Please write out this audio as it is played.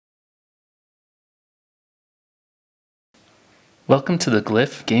Welcome to the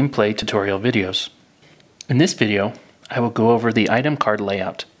Glyph gameplay tutorial videos. In this video, I will go over the item card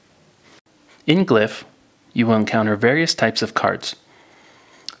layout. In Glyph, you will encounter various types of cards.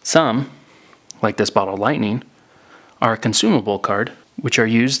 Some, like this bottle lightning, are a consumable card, which are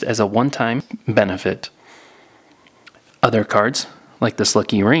used as a one-time benefit. Other cards, like this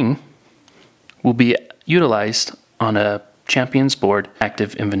lucky ring, will be utilized on a champion's board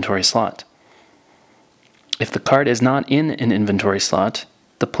active inventory slot. If the card is not in an inventory slot,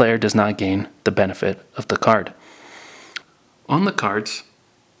 the player does not gain the benefit of the card. On the cards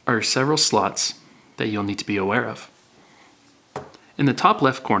are several slots that you'll need to be aware of. In the top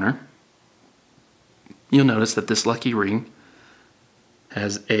left corner, you'll notice that this lucky ring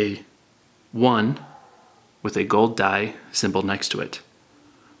has a 1 with a gold die symbol next to it.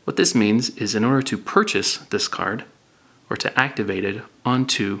 What this means is in order to purchase this card or to activate it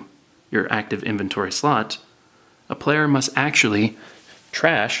onto your active inventory slot, a player must actually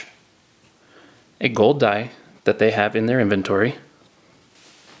trash a gold die that they have in their inventory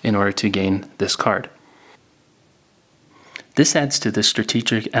in order to gain this card. This adds to the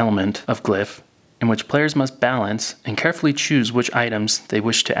strategic element of Glyph, in which players must balance and carefully choose which items they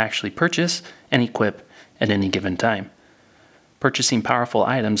wish to actually purchase and equip at any given time. Purchasing powerful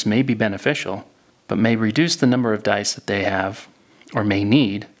items may be beneficial, but may reduce the number of dice that they have or may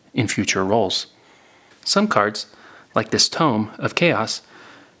need in future rolls. Some cards, like this Tome of Chaos,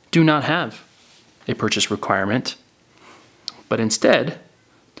 do not have a purchase requirement, but instead,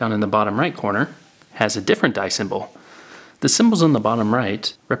 down in the bottom right corner, has a different die symbol. The symbols on the bottom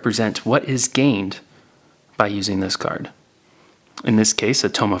right represent what is gained by using this card. In this case, a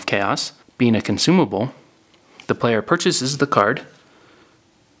Tome of Chaos, being a consumable, the player purchases the card,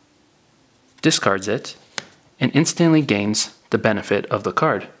 discards it, and instantly gains the benefit of the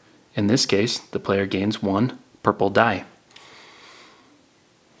card. In this case, the player gains 1 purple die.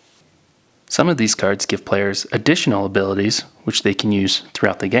 Some of these cards give players additional abilities which they can use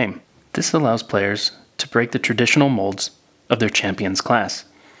throughout the game. This allows players to break the traditional molds of their champion's class.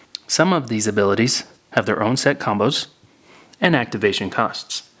 Some of these abilities have their own set combos and activation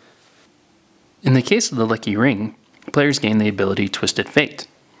costs. In the case of the lucky ring, players gain the ability Twisted Fate,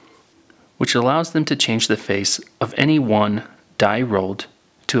 which allows them to change the face of any one die rolled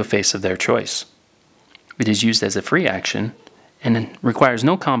to a face of their choice. It is used as a free action and requires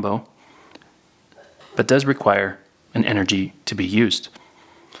no combo, but does require an energy to be used.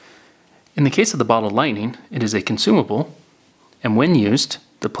 In the case of the bottle lightning, it is a consumable, and when used,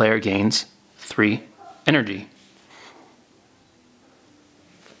 the player gains 3 energy.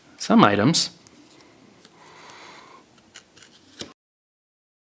 Some items,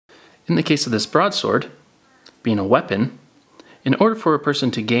 in the case of this broadsword, being a weapon, in order for a person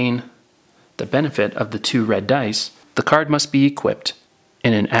to gain the benefit of the 2 red dice, the card must be equipped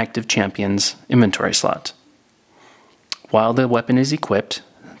in an active champion's inventory slot. While the weapon is equipped,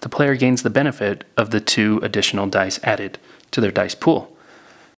 the player gains the benefit of the 2 additional dice added to their dice pool.